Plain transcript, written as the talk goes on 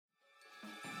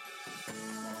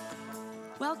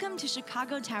Welcome to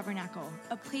Chicago Tabernacle,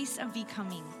 a place of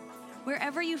becoming.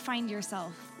 Wherever you find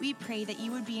yourself, we pray that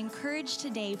you would be encouraged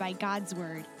today by God's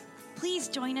word. Please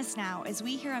join us now as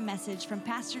we hear a message from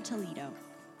Pastor Toledo.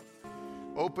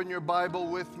 Open your Bible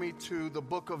with me to the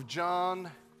book of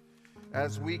John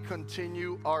as we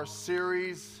continue our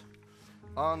series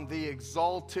on the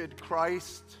exalted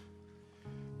Christ.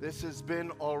 This has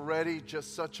been already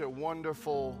just such a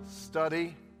wonderful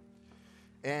study,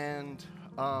 and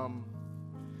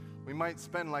we might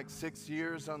spend like 6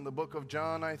 years on the book of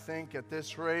John, I think, at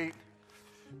this rate.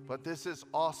 But this is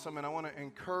awesome, and I want to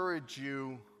encourage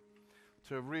you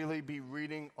to really be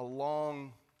reading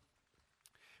along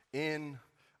in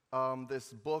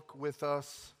this book with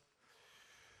us.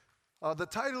 The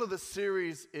title of the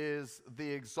series is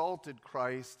The Exalted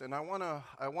Christ, and I want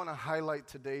to highlight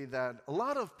today that a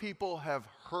lot of people have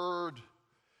heard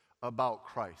about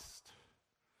Christ.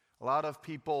 A lot of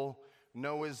people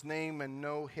know his name and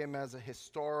know him as a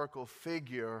historical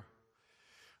figure.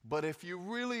 But if you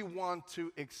really want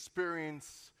to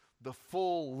experience the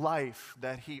full life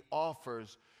that he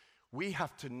offers, we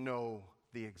have to know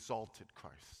the exalted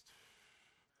Christ.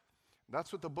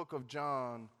 That's what the book of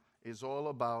John is all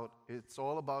about. It's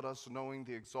all about us knowing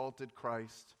the exalted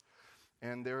Christ.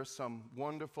 And there are some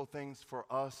wonderful things for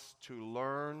us to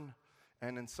learn,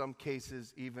 and in some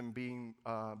cases even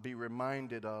be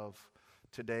reminded of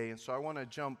today. And so I want to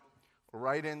jump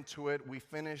right into it. We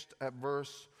finished at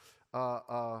verse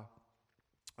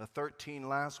 13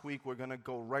 last week. We're going to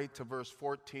go right to verse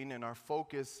 14, and our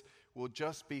focus will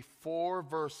just be four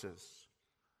verses.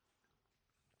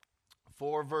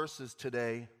 4 verses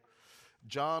today.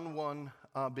 John 1,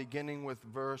 beginning with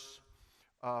verse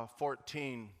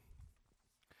 14.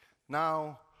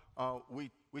 Now,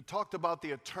 we talked about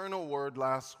the eternal word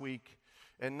last week,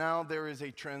 and now there is a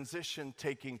transition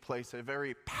taking place, a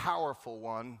very powerful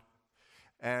one.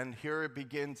 And here it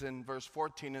begins in verse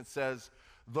 14. It says,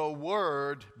 "The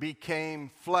Word became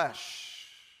flesh.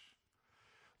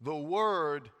 The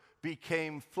Word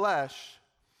became flesh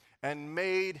and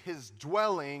made his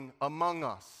dwelling among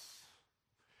us.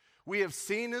 We have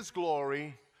seen his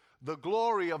glory, the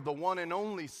glory of the one and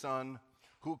only Son,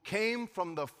 who came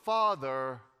from the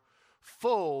Father,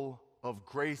 full of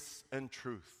grace and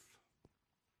truth."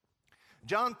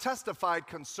 John testified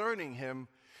concerning him.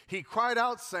 He cried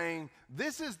out, saying,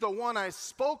 "This is the one I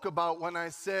spoke about when I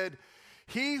said,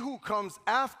 'He who comes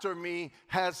after me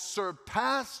has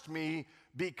surpassed me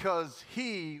because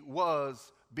he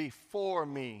was before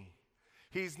me.'"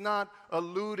 He's not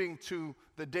alluding to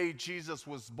the day Jesus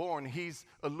was born. He's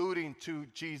alluding to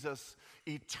Jesus'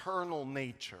 eternal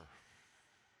nature,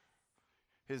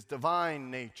 his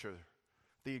divine nature.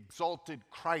 The exalted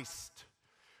Christ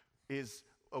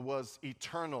was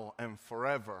eternal and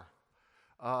forever.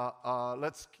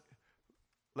 Let's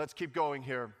keep going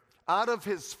here. "Out of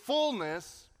his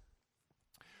fullness,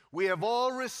 we have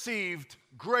all received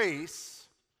grace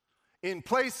in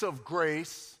place of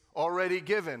grace already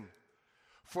given.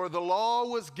 For the law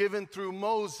was given through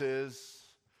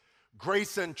Moses,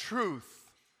 grace and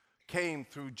truth came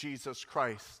through Jesus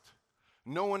Christ.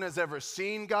 No one has ever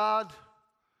seen God,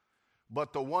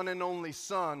 but the one and only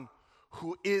Son,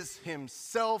 who is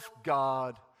himself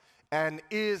God and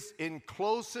is in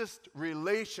closest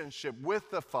relationship with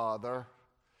the Father,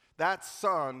 that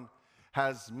Son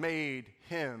has made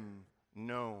him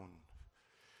known."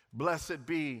 Blessed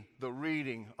be the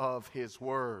reading of his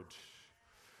word.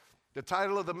 The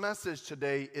title of the message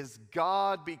today is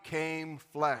God Became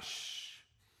Flesh.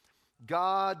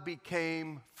 God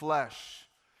became flesh.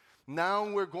 Now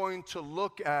we're going to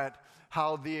look at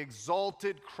how the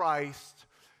exalted Christ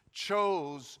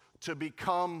chose to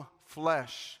become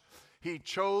flesh. He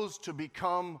chose to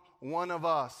become one of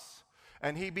us.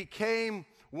 And he became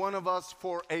one of us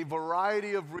for a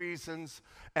variety of reasons.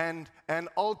 And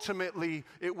ultimately,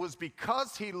 it was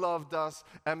because he loved us,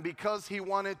 and because he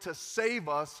wanted to save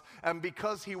us, and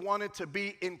because he wanted to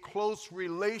be in close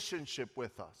relationship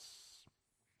with us.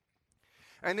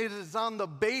 And it is on the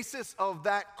basis of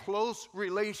that close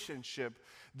relationship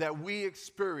that we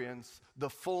experience the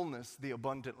fullness, the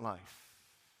abundant life.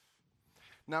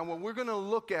 Now, what we're going to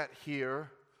look at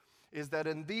here is that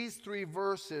in these 3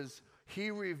 verses, he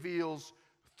reveals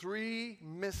 3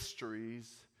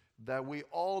 mysteries that we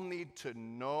all need to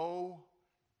know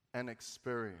and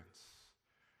experience.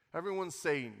 Everyone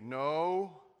say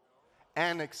know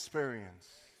and experience.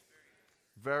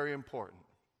 Very important.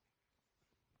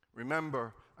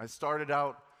 Remember, I started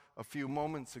out a few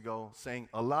moments ago saying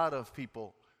a lot of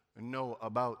people know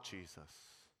about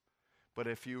Jesus. But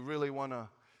if you really want to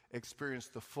experience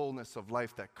the fullness of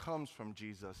life that comes from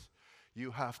Jesus,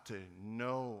 you have to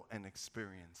know and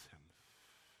experience him.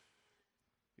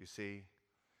 You see,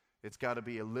 it's got to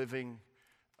be a living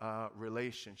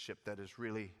relationship that is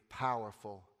really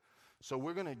powerful. So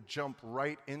we're going to jump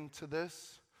right into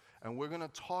this, and we're going to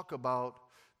talk about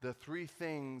the three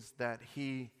things that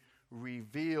he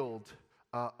revealed,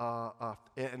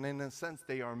 and in a sense,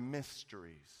 they are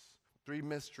mysteries. Three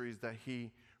mysteries that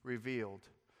he revealed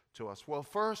to us. Well,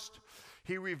 first,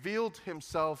 he revealed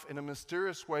himself in a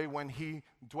mysterious way when he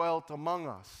dwelt among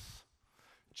us.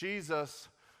 Jesus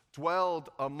dwelled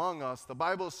among us. The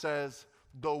Bible says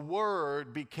the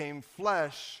Word became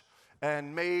flesh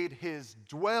and made his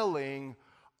dwelling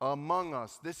among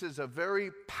us. This is a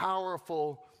very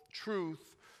powerful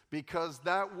truth, because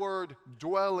that word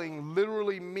dwelling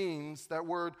literally means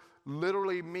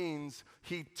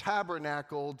he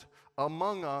tabernacled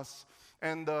among us.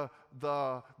 And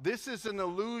this is an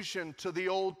allusion to the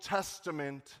Old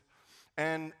Testament,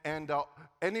 and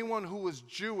anyone who was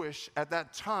Jewish at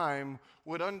that time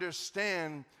would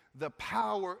understand the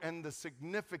power and the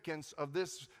significance of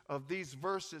these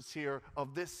verses here,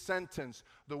 of this sentence.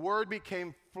 The Word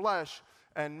became flesh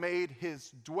and made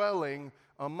his dwelling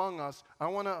among us. I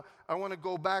want to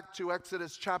go back to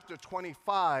Exodus chapter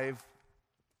 25,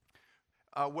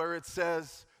 where it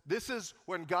says, this is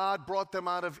when God brought them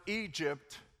out of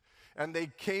Egypt, and they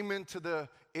came into the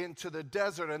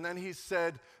desert, and then he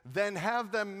said, then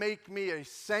have them make a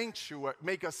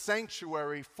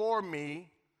sanctuary for me.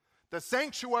 The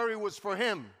sanctuary was for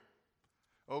him,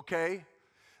 okay?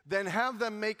 Then have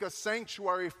them make a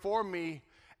sanctuary for me,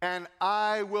 and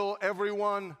I will,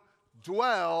 everyone,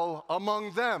 dwell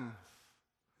among them.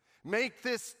 Make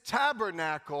this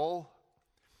tabernacle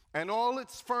and all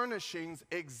its furnishings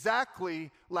exactly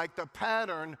like the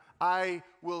pattern I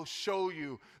will show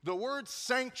you. The words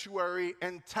sanctuary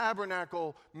and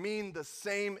tabernacle mean the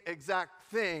same exact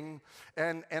thing,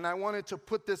 and I wanted to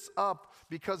put this up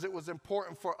because it was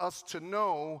important for us to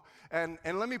know. And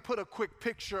let me put a quick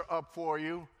picture up for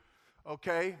you,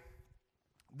 okay?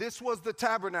 This was the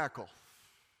tabernacle.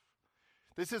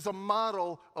 This is a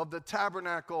model of the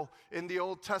tabernacle in the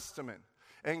Old Testament.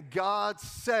 And God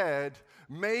said,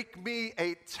 make me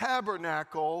a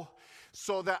tabernacle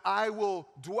so that I will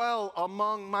dwell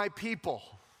among my people.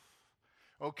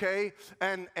 Okay?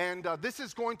 And this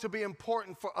is going to be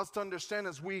important for us to understand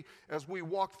as we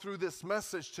walk through this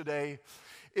message today.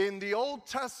 In the Old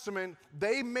Testament,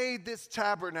 they made this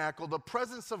tabernacle. The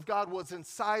presence of God was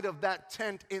inside of that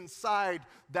tent, inside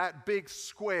that big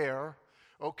square.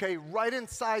 Okay, right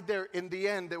inside there in the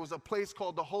end, there was a place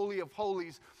called the Holy of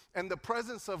Holies, and the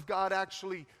presence of God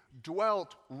actually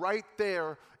dwelt right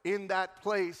there in that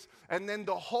place. And then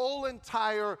the whole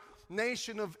entire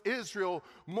nation of Israel,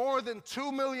 more than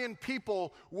 2 million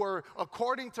people were,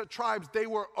 according to tribes, they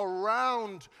were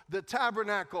around the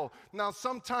tabernacle. Now,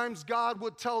 sometimes God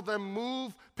would tell them,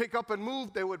 move, pick up and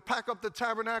move. They would pack up the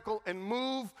tabernacle and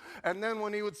move. And then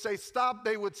when he would say stop,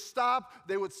 they would stop.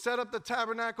 They would set up the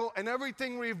tabernacle, and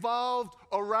everything revolved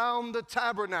around the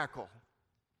tabernacle.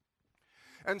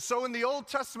 And so in the Old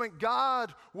Testament,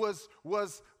 God was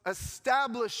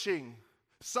establishing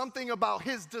something about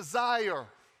his desire.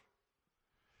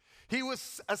 He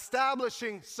was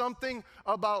establishing something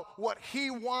about what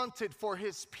he wanted for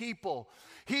his people.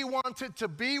 He wanted to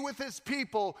be with his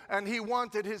people, and he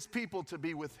wanted his people to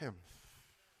be with him.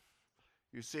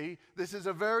 You see, this is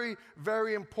a very,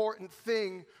 very important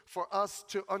thing for us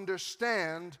to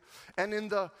understand. And in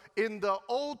the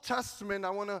Old Testament, I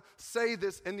want to say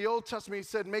this. In the Old Testament, he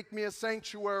said, make me a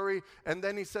sanctuary. And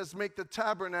then he says, make the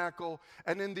tabernacle.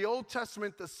 And in the Old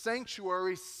Testament, the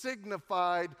sanctuary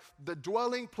signified the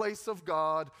dwelling place of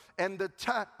God. And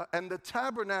the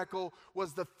tabernacle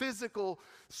was the physical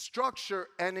structure.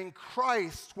 And in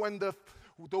Christ, when the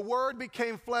Word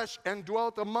became flesh and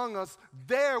dwelt among us,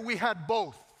 there we had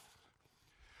both.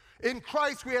 In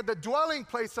Christ, we had the dwelling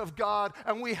place of God,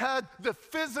 and we had the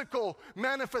physical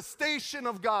manifestation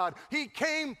of God. He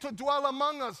came to dwell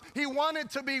among us. He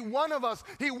wanted to be one of us.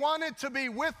 He wanted to be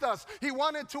with us. He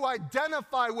wanted to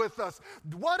identify with us.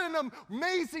 What an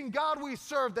amazing God we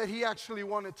serve, that he actually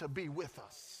wanted to be with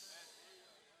us.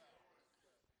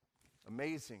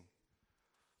 Amazing.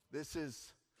 This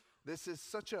is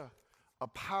such a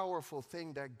powerful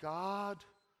thing, that God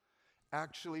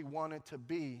actually wanted to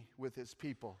be with his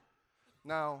people.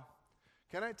 Now,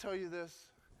 can I tell you this?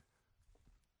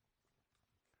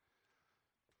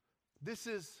 This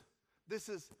is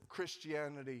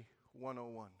Christianity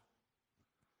 101.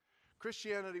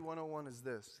 Christianity 101 is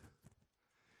this,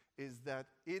 is that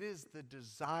it is the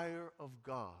desire of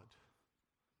God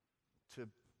to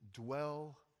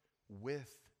dwell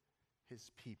with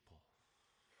his people.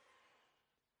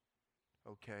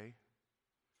 okay?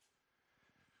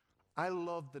 I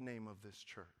love the name of this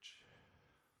church.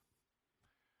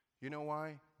 You know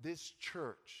why? This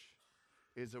church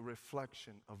is a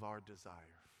reflection of our desire.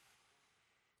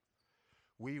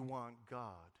 We want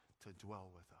God to dwell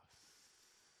with us.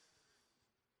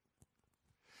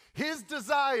 His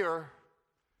desire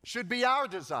should be our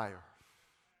desire.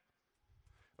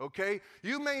 Okay?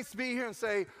 You may be here and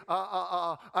say,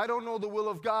 I don't know the will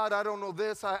of God. I don't know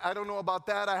this. I don't know about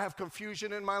that. I have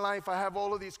confusion in my life. I have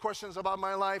all of these questions about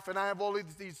my life, and I have all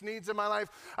of these needs in my life.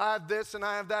 I have this, and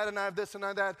I have that, and I have this, and I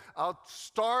have that. I'll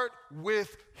start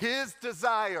with His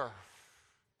desire.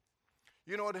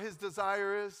 You know what His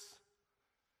desire is?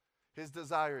 His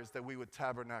desire is that we would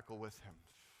tabernacle with Him.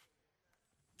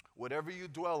 Whatever you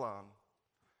dwell on,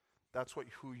 that's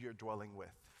who you're dwelling with.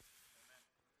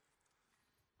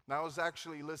 Now, I was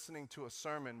actually listening to a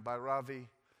sermon by Ravi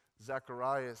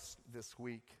Zacharias this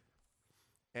week,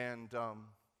 and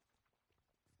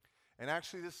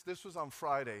actually this was on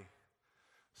Friday.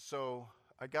 So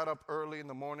I got up early in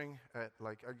the morning at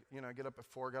I get up at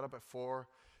 4. Got up at 4.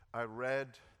 I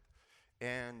read,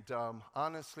 and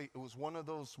honestly, it was one of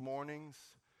those mornings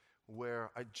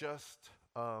where I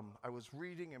was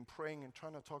reading and praying and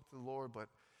trying to talk to the Lord, but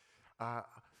I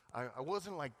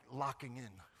wasn't like locking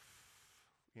in.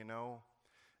 You know,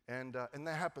 and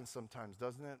that happens sometimes,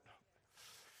 doesn't it?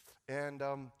 And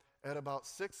at about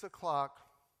 6 o'clock,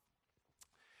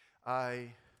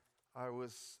 I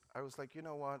was like, you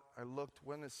know what? I looked.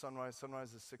 When is sunrise?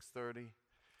 Sunrise is 6:30,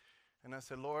 and I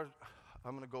said, Lord,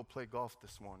 I'm gonna go play golf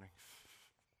this morning.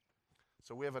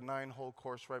 So we have a 9-hole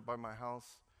course right by my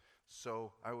house.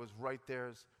 So I was right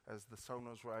there as the sun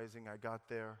was rising. I got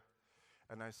there,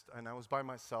 and I was by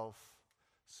myself.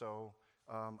 So.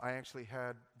 I actually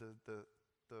had the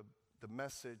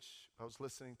message. I was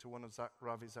listening to one of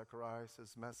Ravi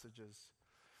Zacharias' messages,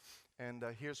 and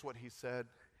here's what he said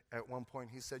at one point.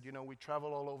 He said, you know, we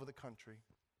travel all over the country,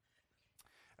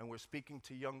 and we're speaking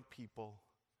to young people,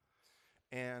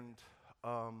 and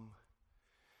at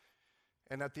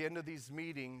the end of these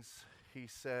meetings, he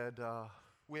said,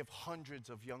 we have hundreds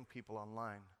of young people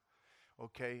online,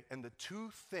 okay? And the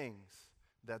two things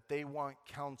that they want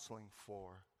counseling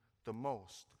for the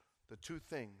most, the two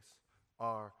things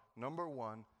are, number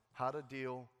one, how to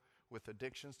deal with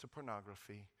addictions to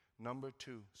pornography. Number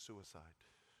two, suicide.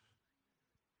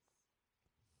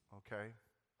 Okay?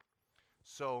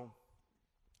 So,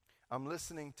 I'm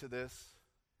listening to this,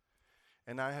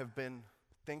 and I have been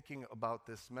thinking about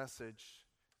this message,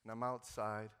 and I'm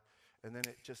outside, and then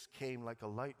it just came like a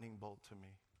lightning bolt to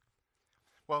me.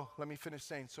 Well, let me finish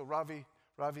saying, so Ravi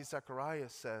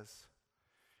Zacharias says,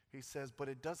 he says, but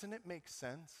doesn't it make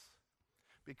sense?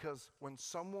 Because when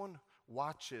someone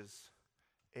is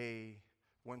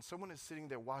sitting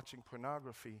there watching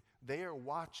pornography, they are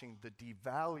watching the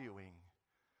devaluing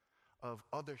of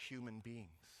other human beings.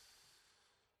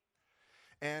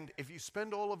 And if you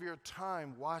spend all of your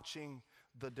time watching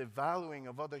the devaluing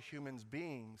of other human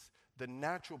beings, the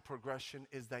natural progression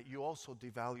is that you also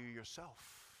devalue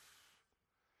yourself.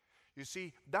 You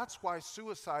see, that's why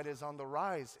suicide is on the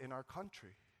rise in our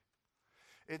country.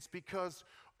 It's because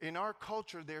in our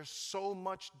culture, there's so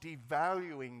much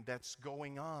devaluing that's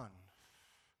going on.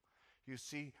 You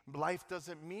see, life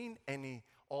doesn't mean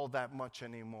all that much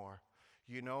anymore.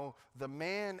 You know, the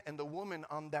man and the woman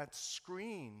on that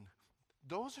screen,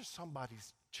 those are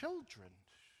somebody's children.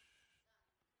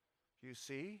 You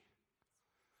see?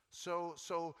 So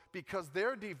because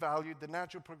they're devalued, the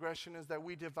natural progression is that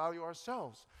we devalue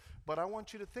ourselves. But I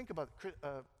want you to think about it.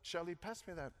 Shelly, pass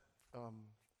me that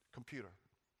computer.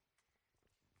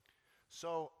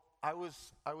 So I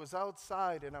was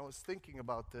outside and I was thinking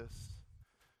about this,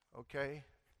 okay?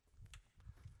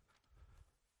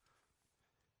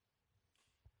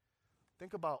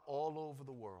 Think about all over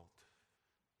the world,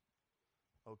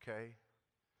 okay?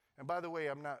 And by the way,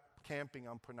 I'm not camping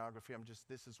on pornography.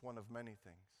 This is one of many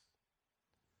things.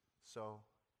 So,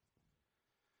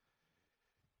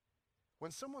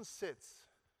 when someone sits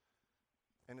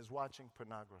and is watching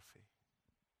pornography,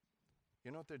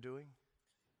 you know what they're doing?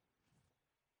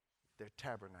 They're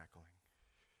tabernacling.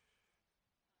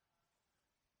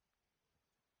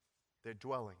 They're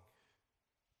dwelling.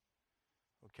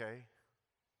 Okay?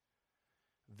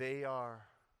 They are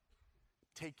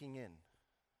taking in.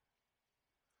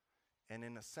 And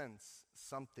in a sense,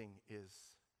 something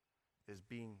is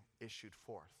being issued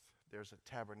forth. There's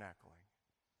a tabernacling.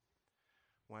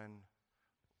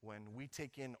 When we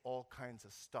take in all kinds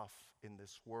of stuff in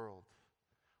this world,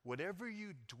 whatever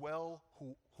you dwell,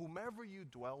 whomever you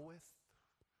dwell with,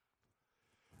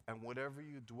 and whatever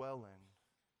you dwell in,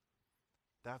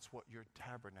 that's what you're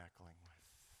tabernacling with.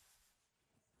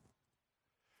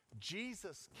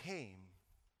 Jesus came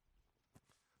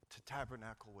to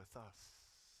tabernacle with us.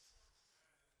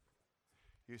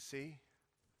 You see?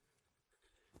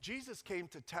 Jesus came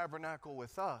to tabernacle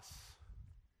with us.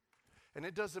 And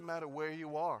it doesn't matter where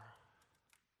you are.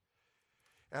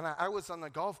 And I was on the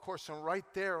golf course, and right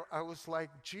there, I was like,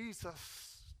 Jesus,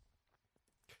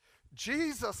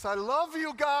 I love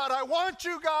you, God. I want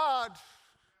you, God.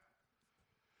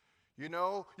 You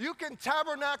know, you can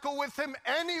tabernacle with him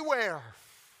anywhere.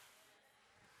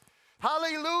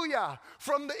 Hallelujah.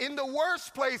 In the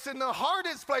worst place, in the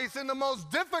hardest place, in the most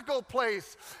difficult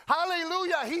place.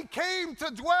 Hallelujah. He came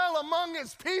to dwell among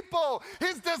his people.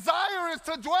 His desire is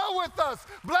to dwell with us.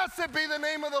 Blessed be the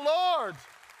name of the Lord.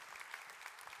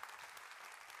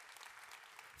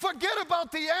 Forget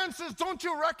about the answers. Don't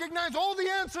you recognize all the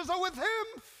answers are with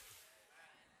him?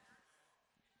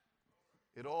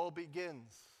 It all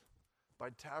begins by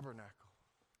tabernacle.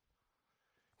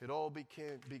 It all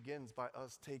begins by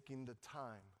us taking the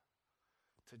time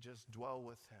to just dwell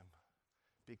with him.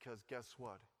 Because guess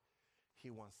what? He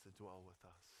wants to dwell with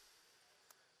us.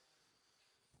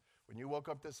 When you woke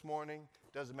up this morning,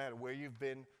 doesn't matter where you've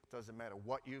been, doesn't matter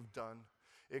what you've done.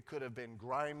 It could have been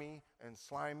grimy and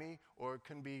slimy, or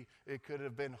it could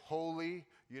have been holy,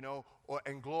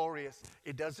 and glorious.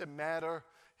 It doesn't matter.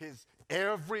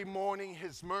 Every morning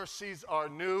his mercies are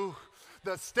new.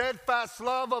 The steadfast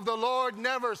love of the Lord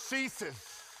never ceases.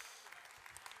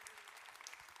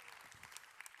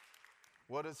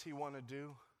 What does he want to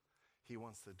do? He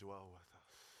wants to dwell with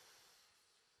us.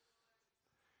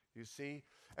 You see?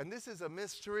 And this is a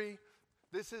mystery.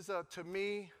 This is to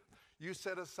me, you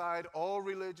set aside all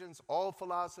religions, all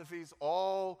philosophies,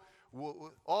 all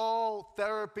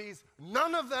therapies.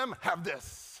 None of them have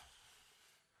this.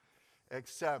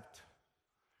 Except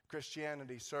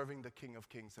Christianity serving the King of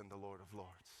Kings and the Lord of Lords.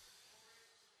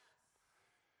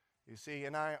 You see,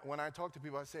 and when I talk to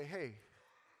people, I say, hey,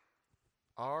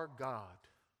 our God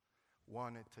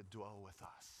wanted to dwell with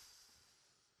us.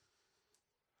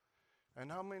 And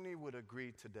how many would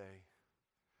agree today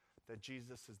that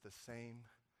Jesus is the same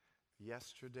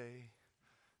yesterday,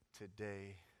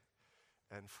 today,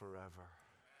 and forever?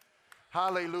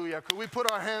 Hallelujah. Could we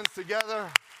put our hands together?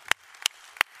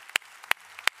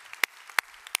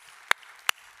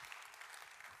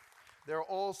 There are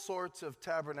all sorts of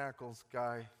tabernacles,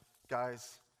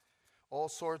 guys. All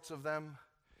sorts of them.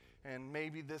 And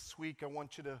maybe this week I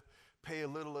want you to pay a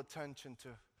little attention to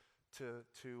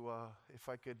if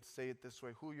I could say it this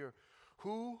way,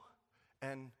 who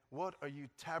and what are you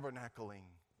tabernacling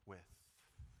with?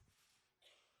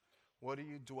 What are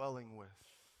you dwelling with?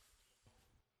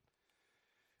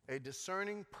 A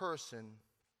discerning person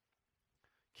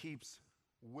keeps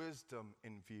wisdom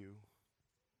in view,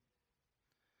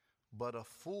 but a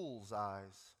fool's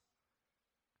eyes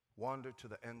wander to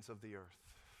the ends of the earth.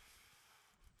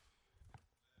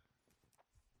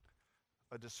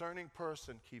 A discerning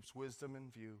person keeps wisdom in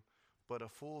view, but a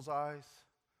fool's eyes,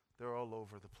 they're all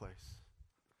over the place.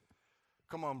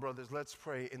 Come on, brothers, let's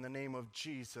pray in the name of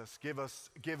Jesus. Give us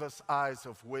eyes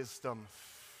of wisdom.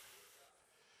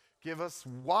 Give us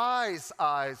wise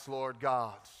eyes, Lord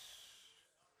God.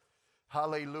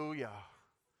 Hallelujah.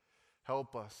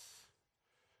 Help us.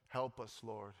 Help us,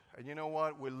 Lord. And you know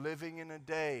what? We're living in a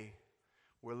day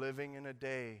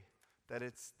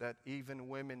that even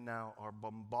women now are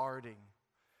bombarding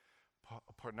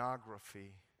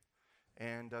pornography.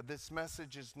 And this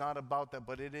message is not about that,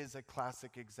 but it is a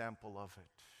classic example of it.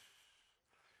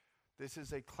 This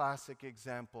is a classic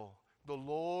example. The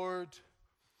Lord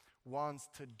wants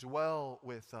to dwell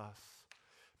with us.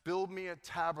 Build me a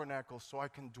tabernacle so I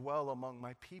can dwell among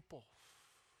my people.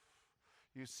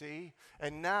 You see?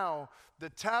 And now, the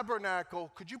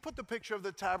tabernacle, could you put the picture of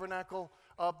the tabernacle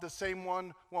up, the same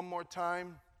one more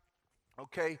time?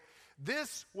 Okay.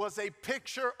 This was a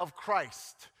picture of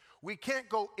Christ. We can't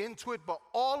go into it, but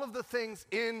all of the things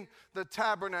in the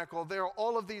tabernacle, there are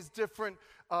all of these different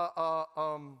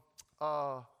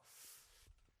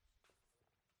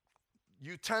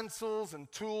utensils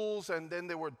and tools, and then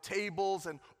there were tables,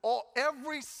 and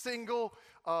every single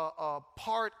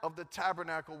part of the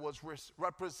tabernacle was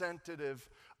representative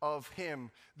of him.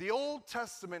 The Old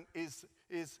Testament is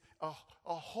a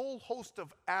whole host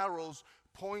of arrows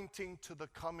pointing to the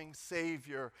coming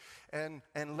Savior. And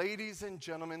ladies and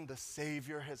gentlemen, the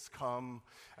Savior has come,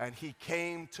 and he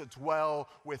came to dwell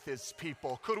with his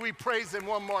people. Could we praise him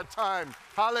one more time?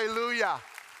 Hallelujah.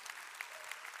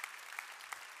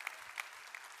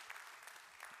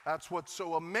 That's what's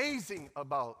so amazing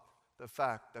about the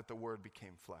fact that the Word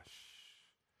became flesh.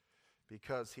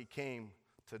 Because he came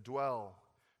to dwell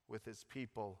with his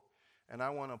people. And I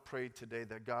want to pray today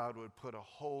that God would put a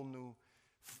whole new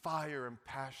fire and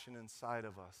passion inside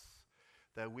of us,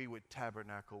 that we would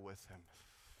tabernacle with him.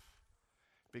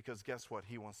 Because guess what?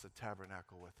 He wants to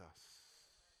tabernacle with us.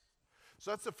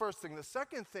 So that's the first thing. The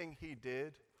second thing he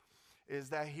did is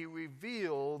that he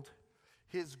revealed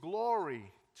his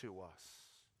glory to us.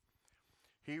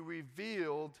 He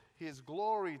revealed his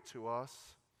glory to us.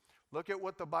 Look at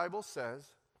what the Bible says.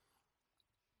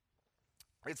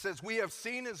 It says, we have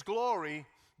seen his glory,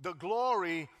 the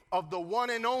glory of the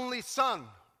one and only Son,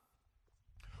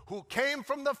 who came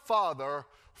from the Father,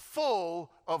 full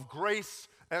of grace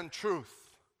and truth.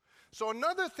 So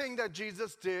another thing that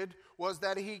Jesus did was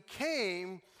that he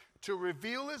came to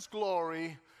reveal his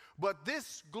glory, but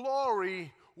this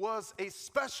glory was a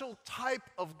special type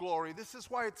of glory. This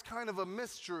is why it's kind of a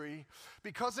mystery,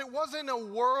 because it wasn't a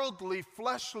worldly,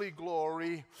 fleshly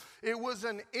glory. It was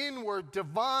an inward,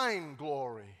 divine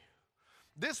glory.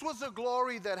 This was a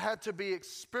glory that had to be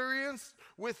experienced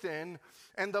within,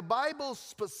 and the Bible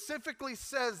specifically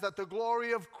says that the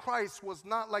glory of Christ was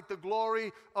not like the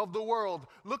glory of the world.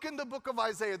 Look in the book of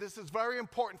Isaiah. This is very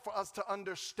important for us to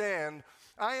understand.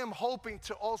 I am hoping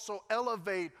to also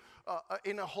elevate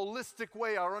in a holistic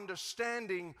way our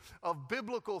understanding of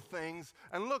biblical things.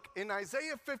 And look, in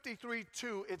Isaiah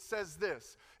 53:2, it says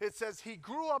this. It says, he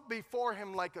grew up before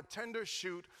him like a tender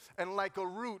shoot and like a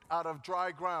root out of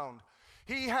dry ground.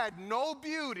 He had no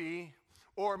beauty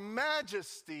or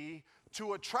majesty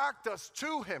to attract us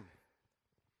to him.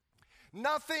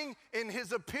 Nothing in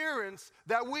his appearance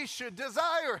that we should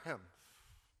desire him.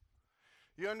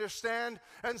 You understand?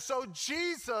 And so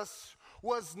Jesus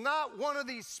was not one of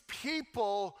these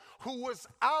people who was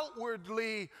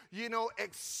outwardly,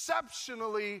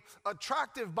 exceptionally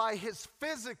attractive by his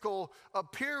physical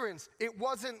appearance. It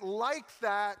wasn't like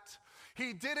that.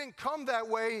 He didn't come that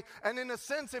way. And in a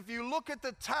sense, if you look at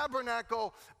the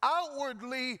tabernacle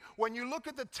outwardly, when you look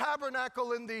at the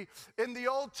tabernacle in the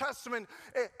Old Testament,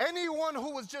 anyone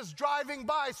who was just driving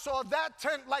by saw that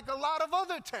tent like a lot of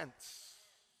other tents.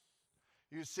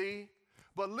 You see?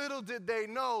 But little did they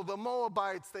know the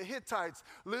Moabites, the Hittites,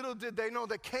 little did they know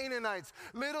the Canaanites,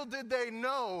 little did they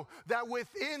know that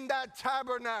within that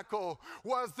tabernacle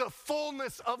was the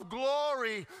fullness of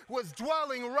glory, was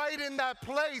dwelling right in that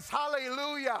place.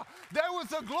 Hallelujah. There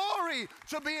was a glory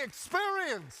to be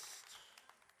experienced.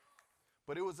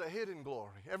 But it was a hidden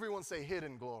glory. Everyone say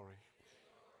hidden glory.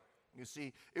 You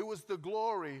see, it was the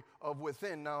glory of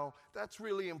within. Now, that's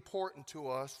really important to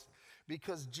us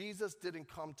because Jesus didn't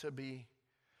come to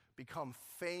become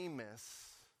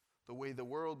famous the way the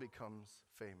world becomes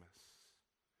famous.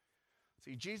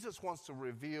 See, Jesus wants to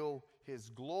reveal his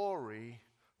glory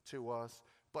to us,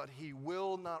 but he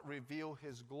will not reveal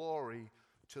his glory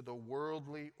to the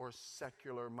worldly or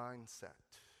secular mindset.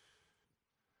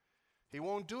 He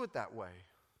won't do it that way.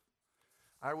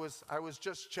 I was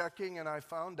just checking and I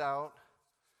found out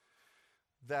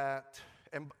that,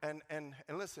 and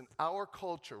listen, our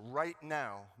culture right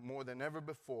now, more than ever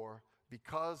before,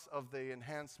 because of the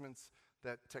enhancements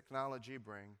that technology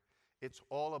bring, it's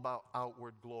all about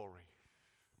outward glory.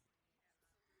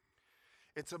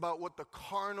 It's about what the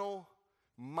carnal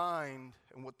mind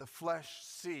and what the flesh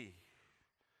see.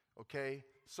 Okay?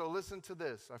 So listen to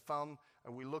this. I found,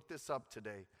 and we looked this up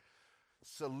today.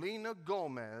 Selena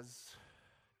Gomez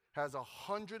has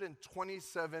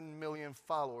 127 million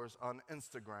followers on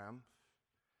Instagram.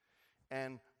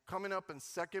 And coming up in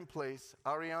second place,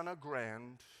 Ariana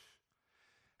Grande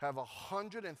have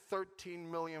 113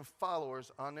 million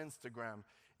followers on Instagram.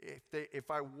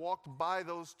 If I walked by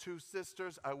those two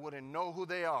sisters, I wouldn't know who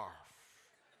they are.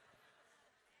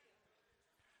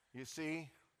 You see?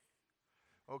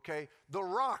 Okay? The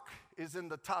Rock is in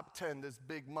the top 10, this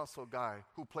big muscle guy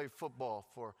who played football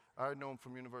I know him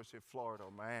from University of Florida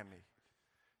or Miami.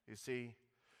 You see?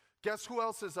 Guess who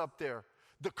else is up there?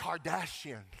 The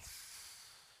Kardashians.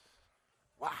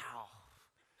 Wow.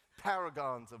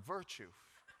 Paragons of virtue.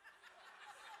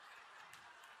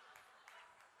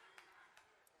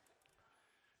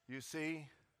 You see,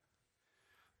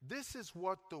 this is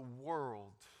what the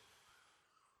world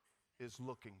is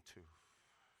looking to.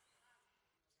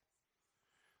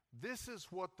 This is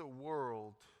what the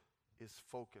world is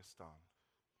focused on.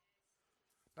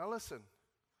 Now listen,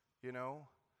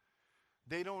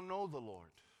 they don't know the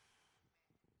Lord,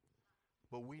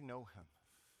 but we know him.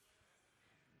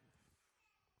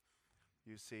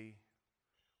 You see,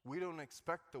 we don't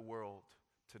expect the world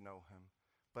to know him,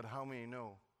 but how many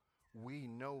know? We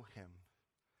know him.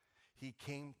 He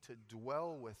came to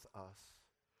dwell with us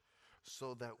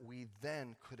so that we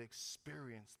then could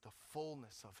experience the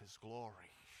fullness of his glory.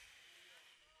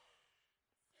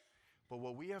 But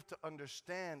what we have to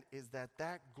understand is that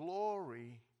that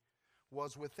glory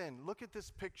was within. Look at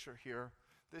this picture here.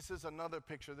 This is another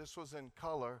picture. This was in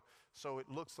color, so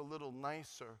it looks a little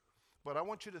nicer. But I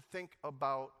want you to think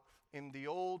about, in the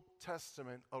Old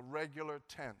Testament, a regular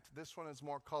tent. This one is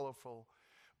more colorful,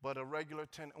 but a regular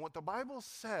tent. And what the Bible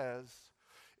says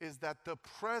is that the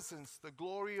presence, the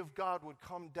glory of God would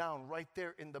come down right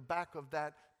there in the back of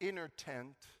that inner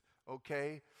tent,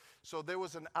 okay? So there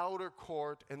was an outer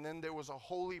court, and then there was a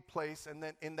holy place, and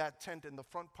then in that tent, in the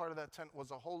front part of that tent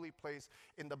was a holy place.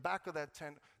 In the back of that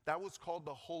tent, that was called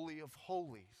the Holy of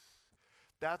Holies.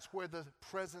 That's where the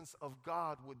presence of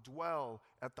God would dwell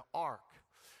at the ark.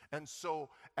 And so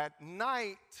at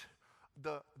night,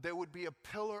 there would be a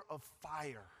pillar of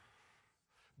fire.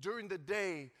 During the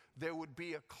day, there would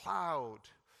be a cloud.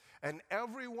 And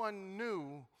everyone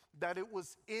knew that it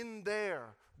was in there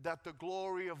that the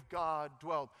glory of God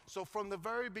dwelt. So from the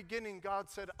very beginning, God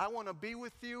said, I want to be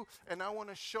with you, and I want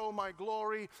to show my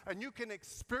glory, and you can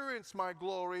experience my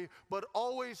glory, but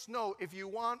always know, if you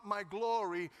want my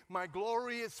glory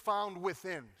is found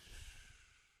within.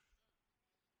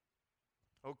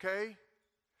 Okay?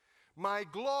 My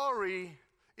glory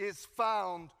is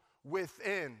found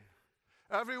within.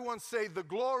 Everyone say, the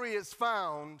glory is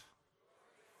found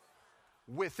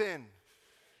within.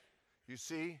 You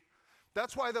see?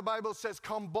 That's why the Bible says,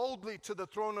 come boldly to the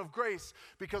throne of grace,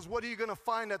 because what are you going to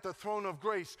find at the throne of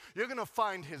grace? You're going to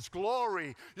find His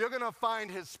glory. You're going to find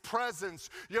His presence.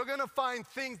 You're going to find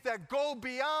things that go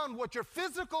beyond what your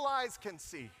physical eyes can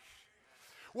see,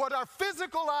 what our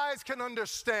physical eyes can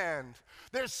understand.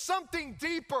 There's something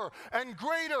deeper and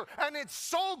greater, and it's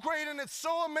so great and it's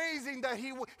so amazing that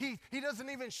He doesn't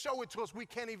even show it to us. We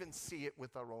can't even see it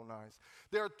with our own eyes.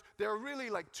 There are really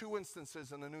like two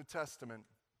instances in the New Testament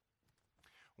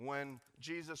when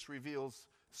Jesus reveals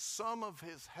some of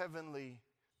His heavenly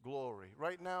glory.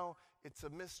 Right now, it's a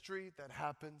mystery that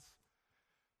happens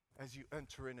as you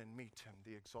enter in and meet Him,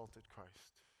 the exalted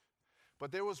Christ.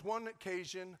 But there was one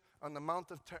occasion on the Mount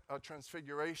of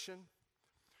Transfiguration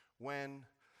when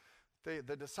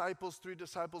the disciples, 3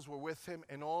 disciples were with Him,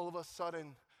 and all of a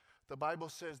sudden, the Bible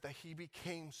says that He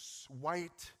became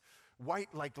white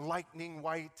like lightning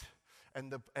white.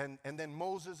 And then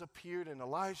Moses appeared and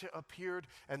Elijah appeared,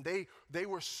 and they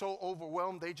were so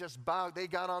overwhelmed, they just bowed, they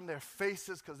got on their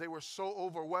faces because they were so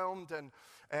overwhelmed,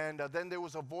 and then there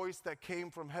was a voice that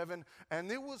came from heaven, and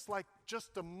it was like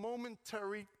just a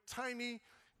momentary, tiny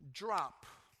drop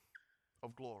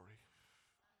of glory.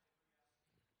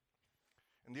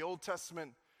 In the Old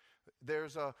Testament,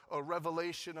 there's a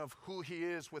revelation of who He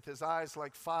is with His eyes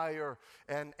like fire,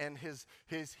 and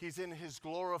He's in His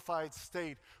glorified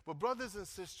state. But brothers and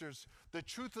sisters, the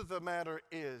truth of the matter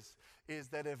is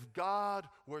that if God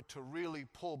were to really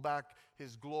pull back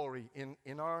His glory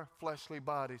in our fleshly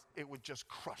bodies, it would just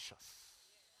crush us.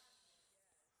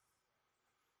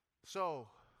 So,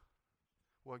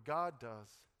 what God does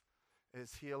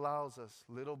is He allows us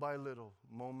little by little,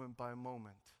 moment by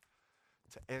moment,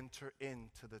 to enter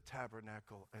into the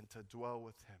tabernacle and to dwell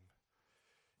with Him.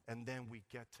 And then we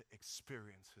get to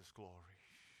experience His glory.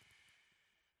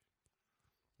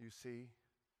 You see?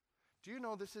 Do you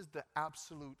know this is the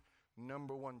absolute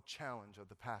number one challenge of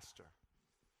the pastor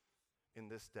in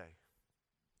this day?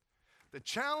 The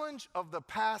challenge of the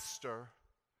pastor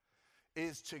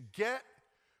is to get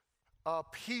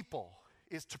people,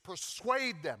 is to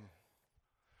persuade them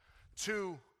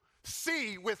to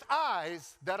see with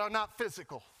eyes that are not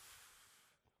physical.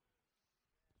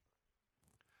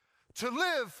 To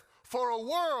live for a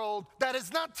world that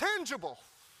is not tangible.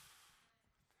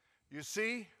 You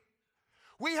see?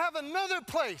 We have another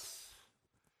place.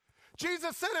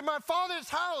 Jesus said, in my Father's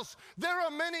house, there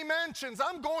are many mansions.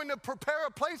 I'm going to prepare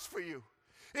a place for you.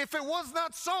 If it was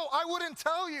not so, I wouldn't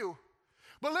tell you.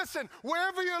 But listen,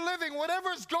 wherever you're living,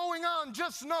 whatever's going on,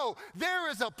 just know there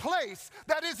is a place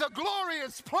that is a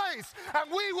glorious place, and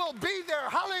we will be there.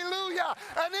 Hallelujah.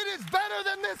 And it is better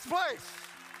than this place.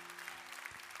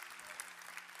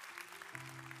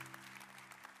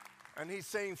 And He's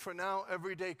saying, for now,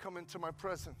 every day come into my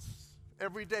presence.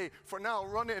 Every day, for now,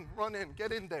 run in,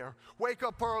 get in there. Wake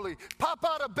up early, pop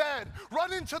out of bed,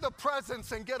 run into the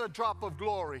presence and get a drop of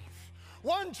glory.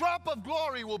 One drop of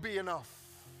glory will be enough.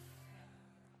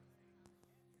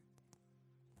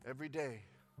 Every day.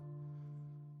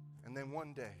 And then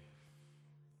one day,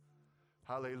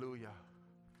 hallelujah,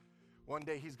 one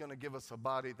day He's going to give us a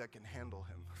body that can handle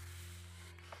Him.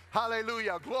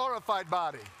 Hallelujah, glorified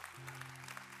body.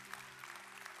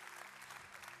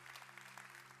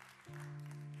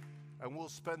 And we'll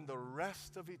spend the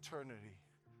rest of eternity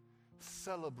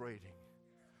celebrating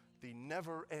the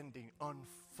never-ending,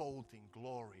 unfolding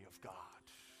glory of God.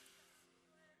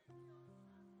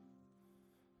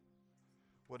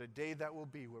 What a day that will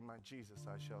be when my Jesus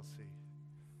I shall see.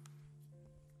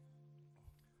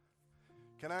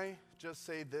 Can I just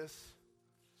say this?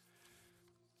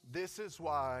 This is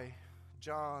why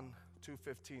John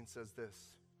 2:15 says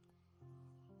this.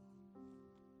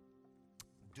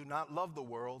 Do not love the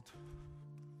world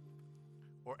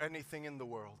or anything in the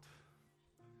world.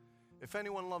 If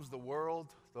anyone loves the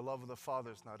world, the love of the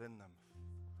Father is not in them.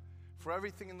 For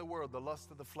everything in the world, the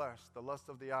lust of the flesh, the lust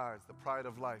of the eyes, the pride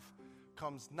of life,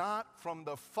 comes not from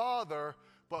the Father,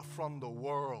 but from the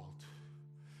world.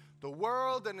 The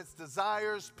world and its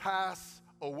desires pass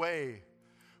away,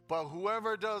 but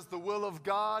whoever does the will of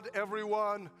God,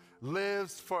 everyone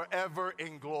lives forever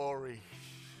in glory.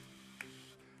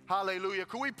 Hallelujah.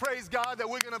 Can we praise God that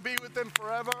we're going to be with Him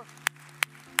forever?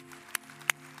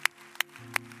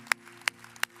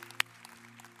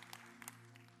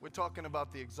 We're talking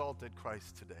about the exalted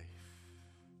Christ today.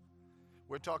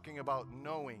 We're talking about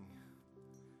knowing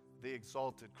the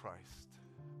exalted Christ.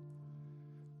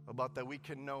 About that we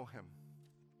can know Him.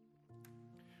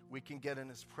 We can get in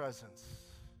His presence.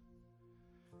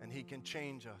 And He can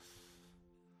change us.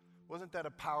 Wasn't that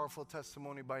a powerful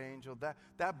testimony by Angel?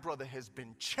 That brother has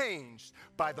been changed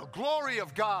by the glory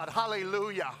of God.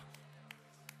 Hallelujah.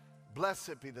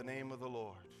 Blessed be the name of the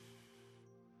Lord.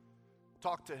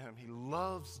 Talk to him. He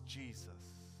loves Jesus.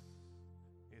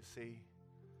 You see,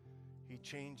 He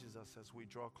changes us as we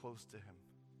draw close to Him.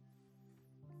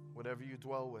 Whatever you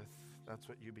dwell with, that's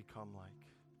what you become like.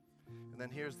 And then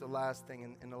here's the last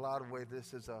thing. In a lot of ways,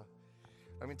 this is a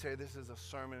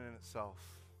sermon in itself.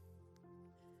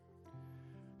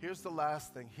 Here's the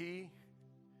last thing. He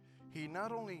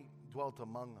not only dwelt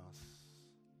among us,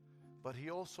 but He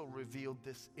also revealed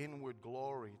this inward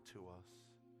glory to us.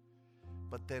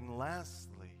 But then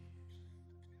lastly,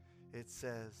 it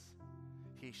says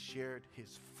He shared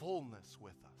His fullness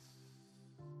with us.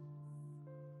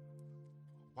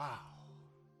 Wow.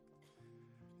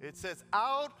 It says,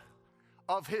 out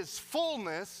of His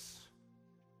fullness,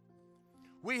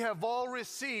 we have all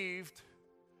received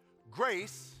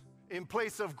grace in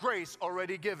place of grace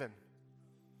already given.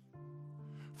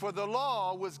 For the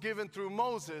law was given through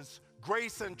Moses,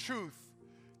 grace and truth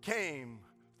came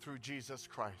through Jesus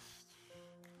Christ.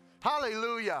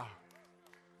 Hallelujah.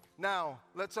 Now,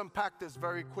 let's unpack this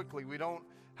very quickly. We don't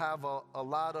have a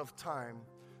lot of time.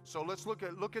 So let's look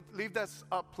at, leave that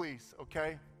up, please,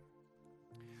 okay?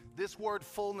 This word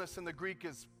fullness in the Greek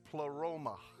is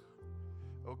pleroma,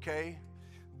 okay?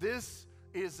 This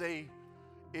is a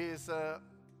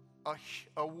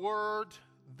word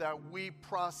that we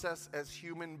process as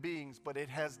human beings, but it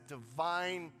has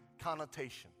divine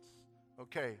connotations,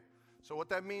 okay? So what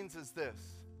that means is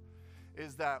this,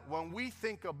 is that when we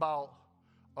think about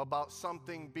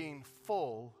something being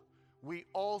full, we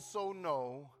also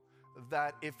know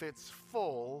that if it's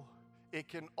full, it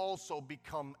can also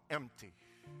become empty.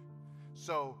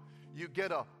 So you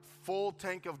get a full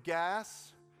tank of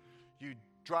gas, you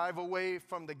drive away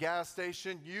from the gas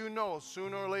station, you know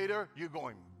sooner or later you're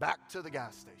going back to the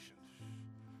gas station.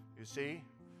 You see?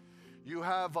 You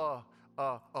have a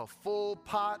full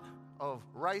pot of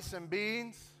rice and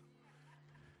beans.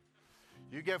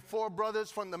 You get 4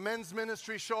 brothers from the men's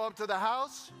ministry show up to the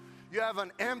house. You have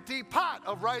an empty pot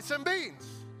of rice and beans.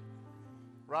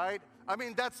 Right? I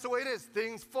mean, that's the way it is.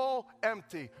 Things full,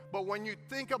 empty. But when you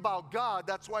think about God,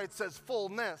 that's why it says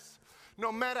fullness.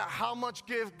 No matter how much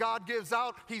God gives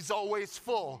out, He's always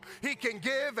full. He can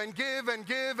give and give and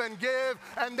give and give,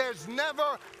 and there's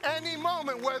never any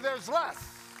moment where there's less.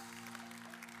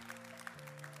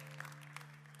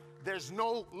 There's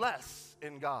no less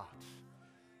in God.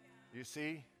 You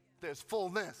see, there's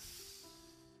fullness.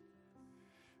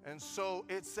 And so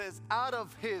it says out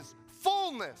of His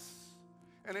fullness.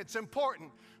 And it's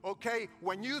important, okay?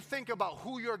 When you think about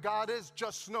who your God is,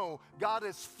 just know God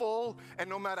is full, and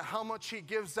no matter how much He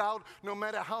gives out, no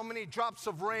matter how many drops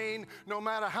of rain, no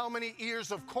matter how many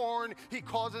ears of corn He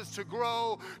causes to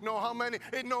grow, no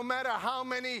matter how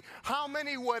many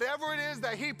whatever it is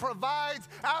that He provides,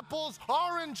 apples,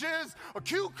 oranges, or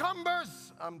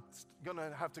cucumbers, I'm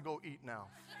gonna have to go eat now.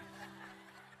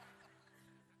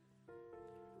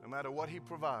 No matter what He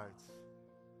provides,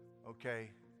 okay?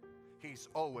 He's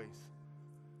always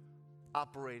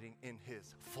operating in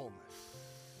His fullness.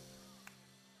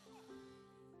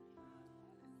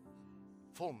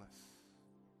 Fullness.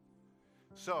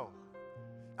 So,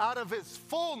 out of His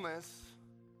fullness,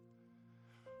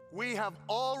 we have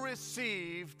all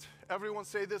received, everyone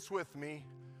say this with me,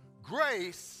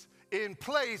 grace in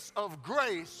place of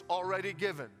grace already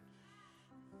given.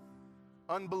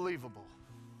 Unbelievable.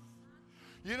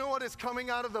 You know what is coming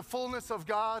out of the fullness of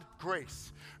God?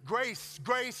 Grace. Grace,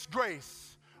 grace,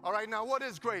 grace. All right, now what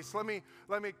is grace?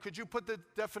 Could you put the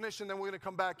definition, then we're going to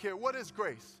come back here. What is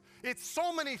grace? It's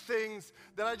so many things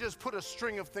that I just put a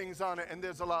string of things on it, and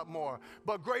there's a lot more.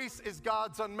 But grace is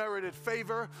God's unmerited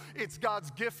favor. It's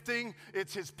God's gifting.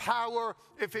 It's His power.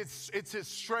 It's His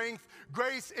strength.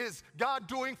 Grace is God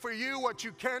doing for you what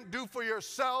you can't do for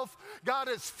yourself. God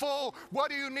is full. What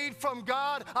do you need from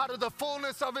God? Out of the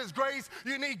fullness of His grace,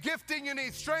 you need gifting, you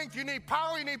need strength, you need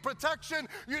power, you need protection,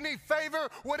 you need favor,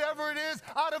 whatever it is.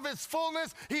 Out of His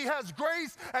fullness, He has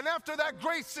grace. And after that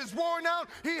grace is worn out,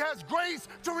 He has grace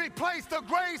to replace the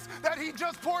grace that He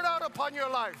just poured out upon your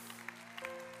life.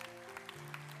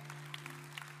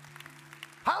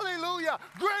 Hallelujah.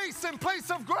 Grace in place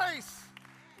of grace.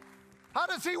 How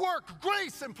does He work?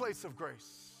 Grace in place of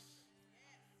grace.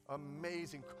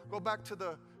 Amazing. Go back to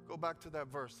that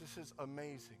verse. This is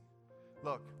amazing.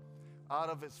 Look, out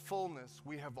of His fullness,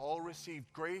 we have all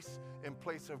received grace in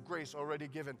place of grace already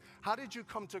given. How did you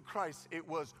come to Christ? It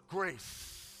was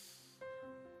grace.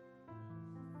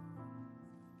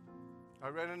 I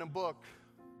read in a book,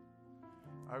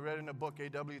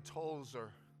 A.W. Tozer.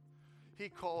 He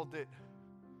called it,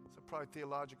 it's a probably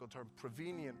theological term,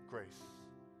 prevenient grace.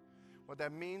 What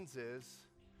that means is,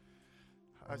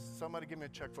 somebody give me a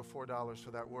check for $4 for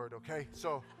that word, okay?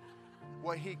 So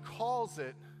what he calls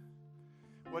it,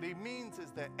 what he means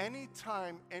is that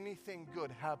anytime anything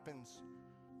good happens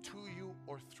to you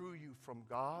or through you from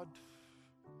God,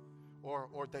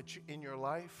 or that you, in your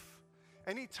life,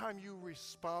 anytime you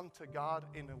respond to God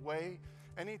in a way,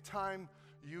 anytime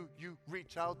you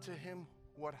reach out to Him,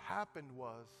 what happened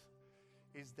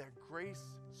is that grace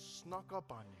snuck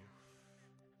up on you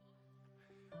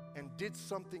and did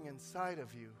something inside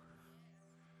of you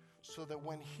so that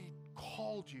when He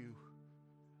called you,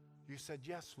 you said,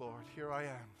 yes, Lord, here I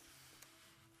am.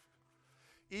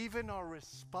 Even our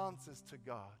responses to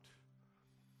God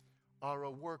are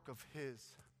a work of His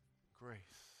grace.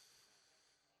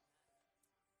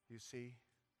 You see,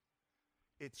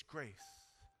 it's grace.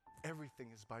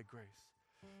 Everything is by grace.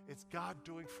 It's God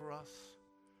doing for us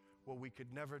what we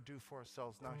could never do for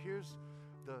ourselves. Now here's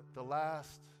the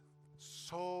last,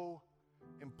 so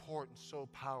important, so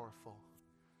powerful.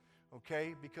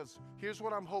 Okay? Because here's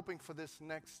what I'm hoping for this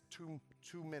next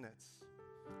two minutes.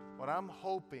 What I'm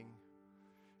hoping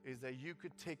is that you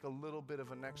could take a little bit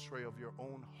of an x-ray of your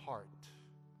own heart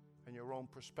and your own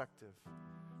perspective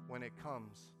when it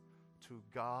comes to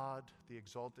God, the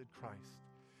exalted Christ,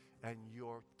 and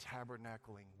your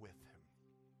tabernacling with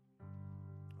Him.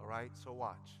 All right? So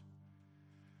watch.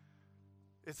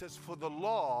 It says, for the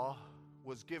law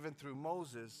was given through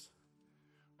Moses,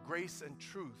 grace and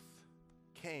truth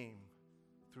came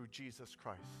through Jesus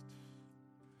Christ.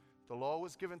 The law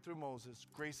was given through Moses,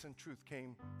 grace and truth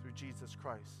came through Jesus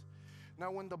Christ.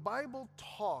 Now, when the Bible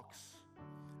talks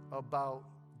about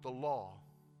the law,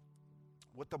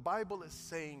 what the Bible is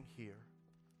saying here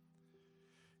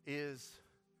is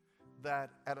that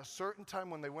at a certain time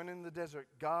when they went in the desert,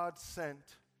 God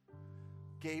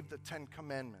gave the 10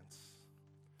 Commandments.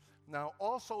 Now,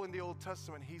 also in the Old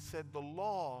Testament, He said the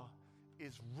law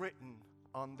is written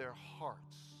on their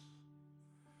hearts.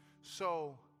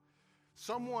 So,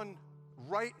 someone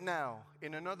right now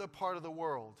in another part of the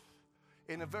world,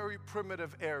 in a very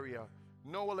primitive area,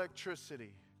 no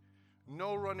electricity,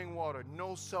 no running water,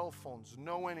 no cell phones,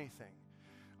 no anything.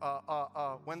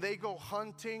 When they go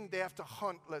hunting, they have to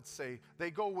hunt, let's say. They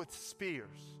go with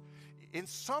spears. In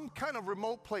some kind of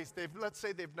remote place, let's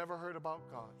say they've never heard about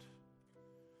God.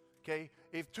 Okay?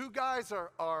 If two guys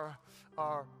are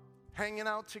hanging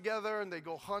out together and they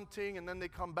go hunting and then they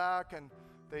come back and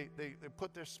they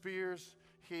put their spears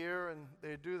here and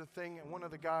they do the thing, and one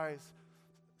of the guys,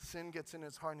 sin gets in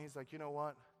his heart and he's like, you know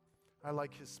what? I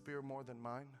like his spear more than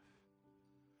mine.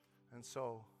 And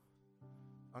so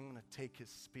I'm going to take his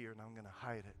spear and I'm going to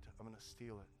hide it. I'm going to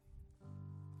steal it.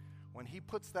 When he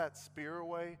puts that spear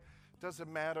away, it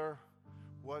doesn't matter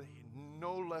what,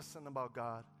 no lesson about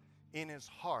God. In his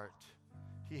heart,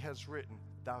 he has written,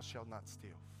 thou shalt not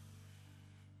steal.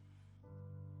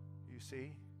 You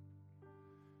see?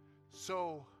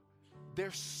 So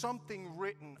there's something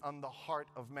written on the heart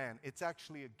of man. It's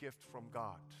actually a gift from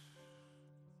God.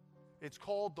 It's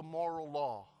called the moral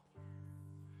law.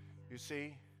 You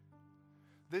see?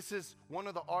 This is one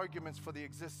of the arguments for the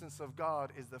existence of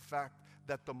God, is the fact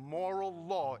that the moral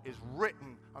law is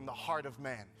written on the heart of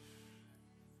man.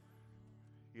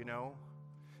 You know?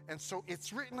 And so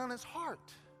it's written on his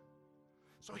heart.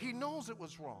 So he knows it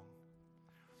was wrong.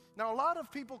 Now, a lot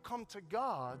of people come to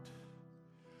God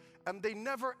and they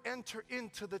never enter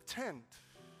into the tent.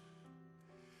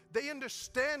 They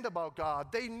understand about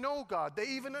God. They know God. They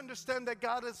even understand that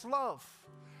God is love.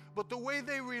 But the way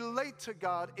they relate to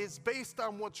God is based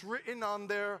on what's written on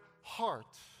their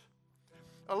heart.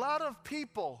 A lot of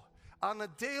people on a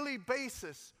daily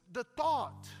basis, the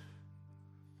thought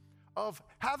of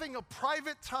having a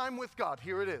private time with God,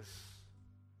 here it is.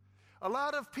 A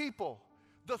lot of people,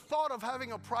 the thought of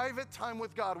having a private time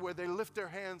with God where they lift their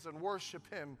hands and worship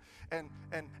Him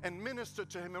and minister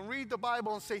to Him and read the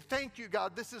Bible and say, thank you,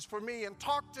 God, this is for me, and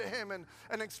talk to Him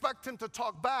and expect Him to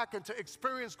talk back and to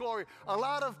experience glory. A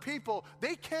lot of people,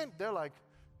 they're like,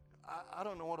 I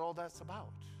don't know what all that's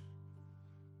about.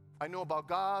 I know about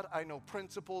God. I know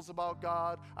principles about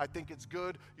God. I think it's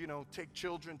good, take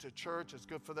children to church. It's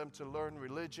good for them to learn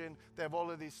religion. They have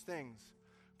all of these things.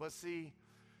 But see,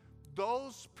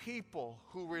 those people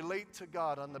who relate to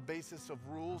God on the basis of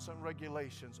rules and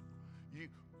regulations,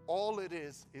 all it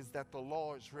is that the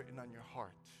law is written on your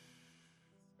heart.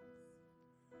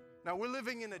 Now, we're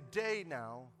living in a day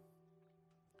now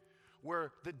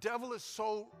where the devil is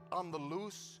so on the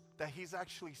loose that he's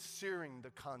actually searing the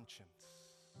conscience.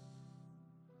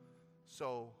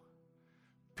 So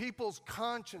people's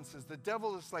consciences, the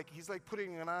devil is he's like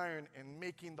putting an iron and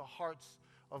making the hearts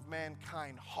of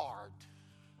mankind hard.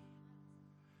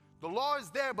 The law is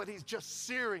there, but he's just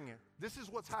searing it. This is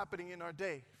what's happening in our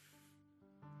day.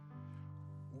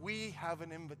 We have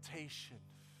an invitation,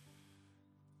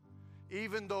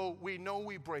 even though we know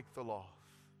we break the law.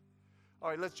 All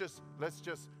right, let's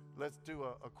do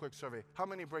a quick survey. How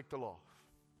many break the law?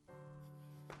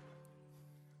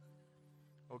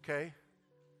 Okay?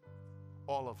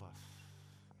 All of us.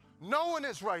 No one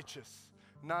is righteous,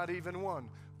 not even one.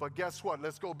 But guess what?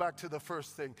 Let's go back to the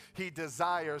first thing. He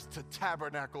desires to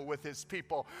tabernacle with His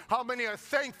people. How many are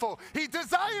thankful? He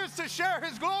desires to share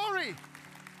His glory.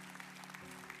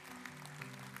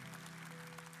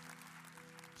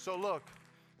 So look,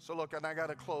 and I got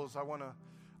to close. I want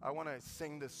to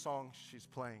sing this song she's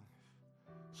playing.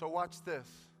 So watch this.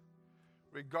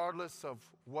 Regardless of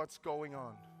what's going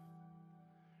on,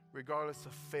 regardless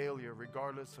of failure,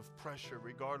 regardless of pressure,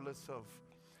 regardless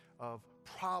of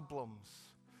problems,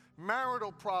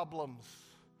 marital problems,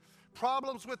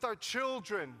 problems with our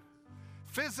children,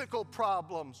 physical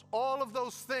problems, all of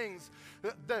those things,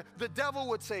 the devil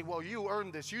would say, well, you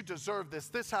earned this, you deserve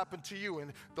this happened to you,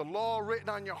 and the law written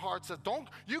on your heart says,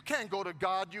 you can't go to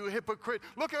God, you hypocrite,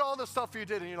 look at all the stuff you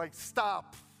did, and you're like,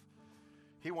 stop.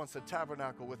 He wants to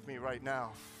tabernacle with me right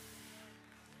now.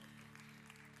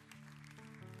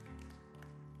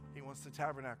 He wants to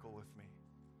tabernacle with me.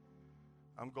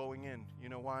 I'm going in. You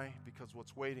know why? Because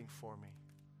what's waiting for me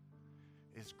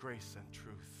is grace and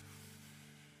truth.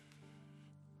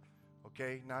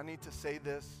 Okay, now I need to say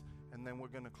this, and then we're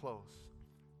going to close.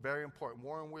 Very important.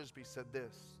 Warren Wiersbe said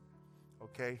this.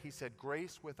 Okay, he said,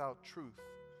 grace without truth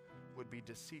would be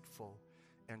deceitful,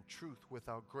 and truth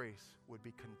without grace would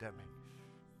be condemning.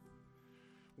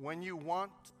 When you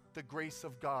want the grace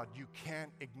of God, you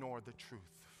can't ignore the truth.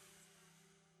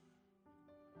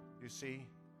 You see?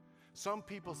 Some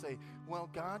people say, well,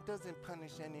 God doesn't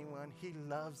punish anyone. He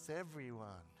loves everyone.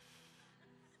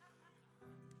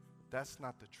 That's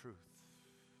not the truth.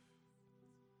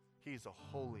 He's a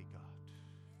holy God.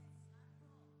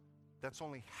 That's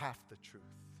only half the truth.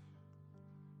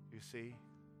 You see?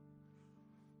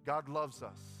 God loves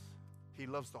us. He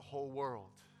loves the whole world.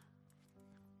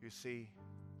 You see?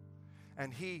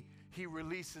 And He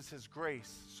releases His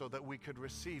grace so that we could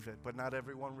receive it, but not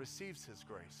everyone receives His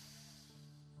grace.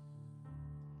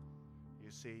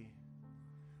 You see,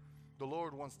 the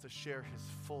Lord wants to share His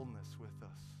fullness with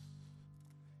us.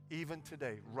 Even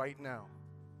today, right now.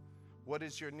 What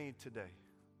is your need today?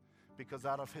 Because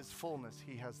out of His fullness,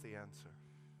 He has the answer.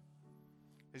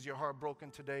 Is your heart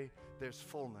broken today? There's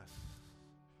fullness.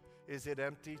 Is it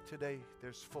empty today?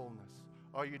 There's fullness.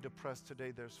 Are you depressed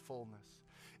today? There's fullness.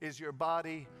 Is your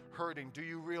body hurting? Do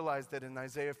you realize that in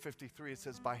Isaiah 53 it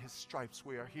says, by His stripes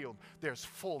we are healed? There's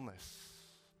fullness.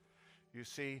 You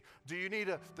see, do you need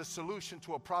the solution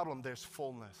to a problem? There's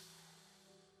fullness.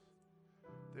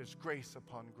 There's grace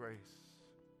upon grace.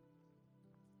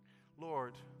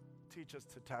 Lord, teach us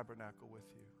to tabernacle with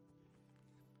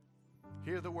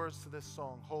You. Hear the words to this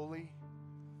song.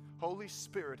 Holy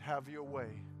Spirit, have Your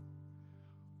way.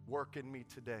 Work in me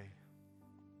today.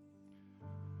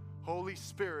 Holy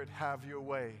Spirit, have Your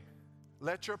way.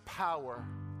 Let Your power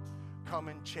come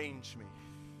and change me.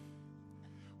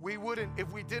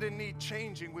 If we didn't need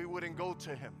changing, we wouldn't go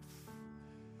to Him.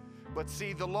 But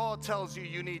see, the law tells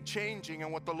you need changing,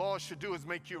 and what the law should do is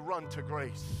make you run to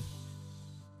grace.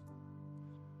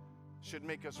 Should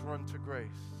make us run to grace.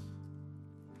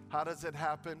 How does it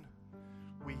happen?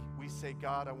 We say,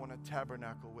 God, I want to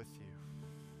tabernacle with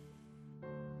you.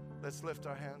 Let's lift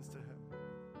our hands to him.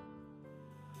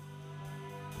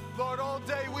 Lord, all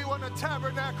day we want to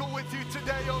tabernacle with you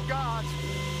today, oh God.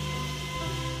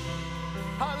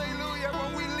 Hallelujah.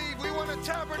 When we leave, we want to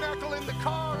tabernacle in the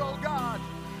car, oh God.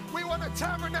 We want to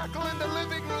tabernacle in the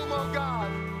living room, oh God.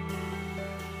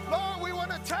 Lord, we want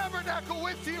to tabernacle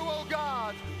with you, oh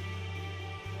God.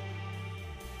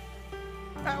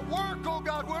 At work, oh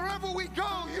God, wherever we go,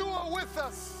 you are with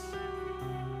us.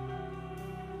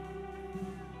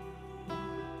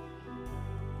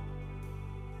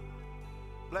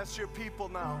 Bless your people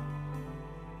now.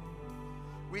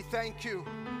 We thank you.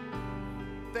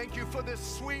 Thank you for this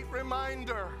sweet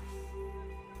reminder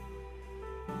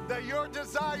that your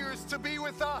desire is to be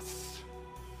with us.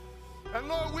 And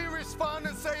Lord, we respond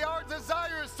and say our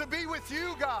desire is to be with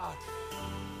you, God.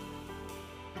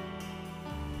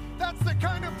 That's the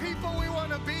kind of people we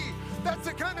want to be. That's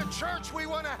the kind of church we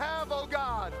want to have, oh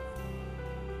God.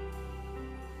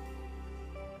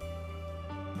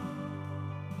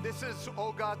 This is,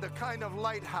 oh God, the kind of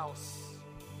lighthouse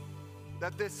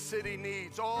that this city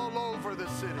needs all over the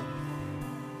city.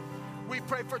 We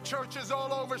pray for churches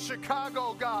all over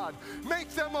Chicago, God. Make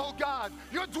them, oh God,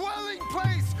 your dwelling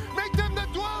place. Make them the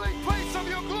dwelling place of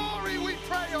your glory, we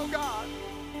pray, oh God.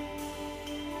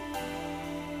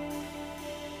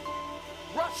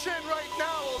 Rush in right now,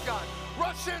 oh God.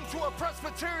 Rush into a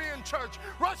Presbyterian church.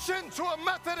 Rush into a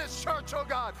Methodist church, oh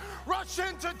God. Rush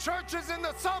into churches in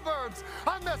the suburbs,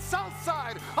 on the south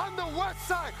side, on the west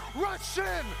side. Rush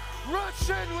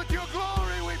in with your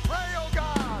glory, we pray, oh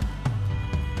God.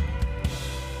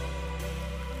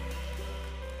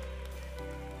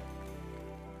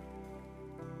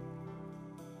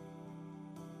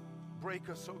 Break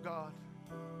us, oh God.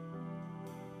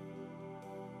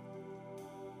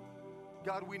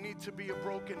 God, we need to be a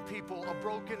broken people, a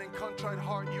broken and contrite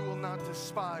heart you will not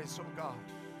despise, oh God.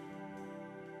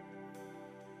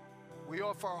 We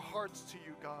offer our hearts to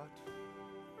you, God.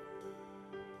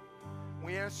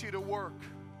 We ask you to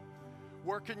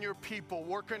work in your people,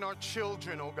 work in our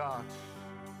children, oh God.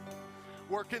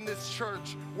 Work in this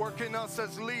church, work in us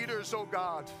as leaders, oh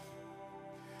God.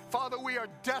 Father, we are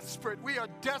desperate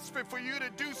for you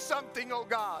to do something, oh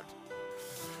God.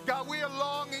 God, we are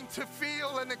longing to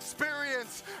feel and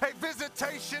experience a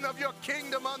visitation of your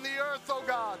kingdom on the earth, oh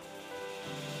God.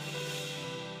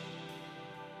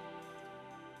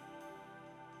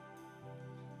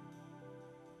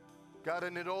 God,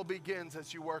 and it all begins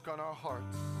as you work on our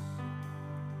hearts.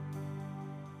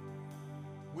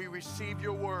 We receive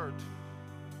your word.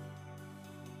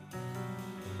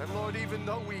 And Lord, even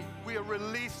though we are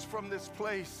released from this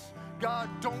place, God,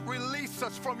 don't release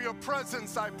us from your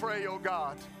presence, I pray, oh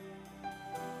God.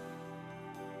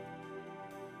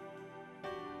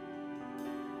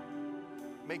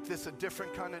 Make this a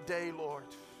different kind of day, Lord.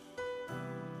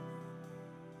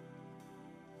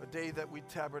 A day that we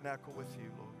tabernacle with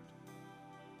you, Lord.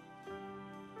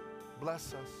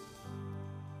 Bless us.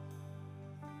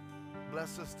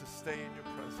 Bless us to stay in your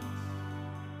presence.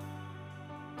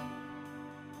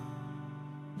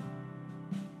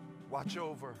 Watch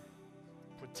over,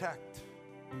 protect,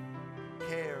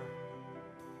 care.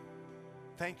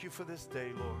 Thank you for this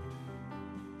day, Lord.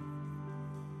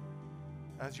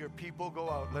 As your people go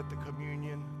out, let the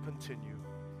communion continue.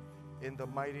 In the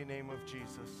mighty name of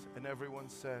Jesus. And everyone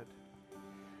said,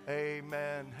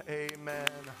 amen, amen,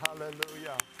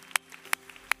 hallelujah.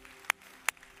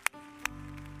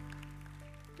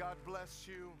 God bless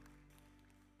you.